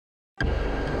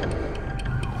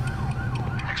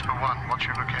1, what's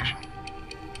your location?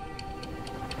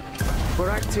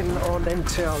 We're acting on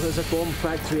intel. There's a bomb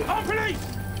factory. On police!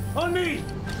 On me!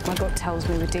 My gut tells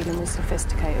me we're dealing with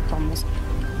sophisticated bombers.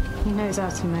 He knows how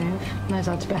to move, knows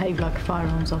how to behave like a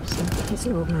firearms officer. It's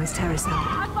an organised terror cell.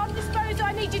 I'm on disposal.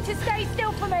 I need you to stay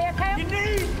still for me, okay? You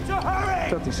need to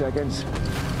hurry! 30 seconds.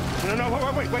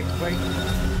 No, wait.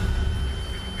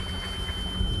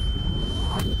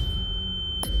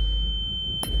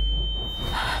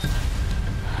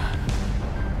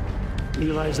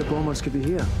 Realize the bombers could be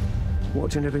here,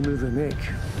 watching every move we make.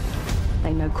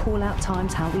 They know call-out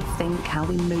times, how we think, how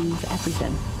we move,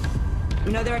 everything.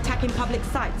 We know they're attacking public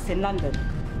sites in London.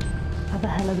 How the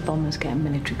hell are the bombers getting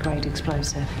military-grade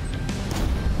explosive?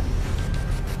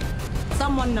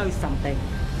 Someone knows something.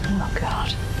 Oh,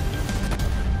 God.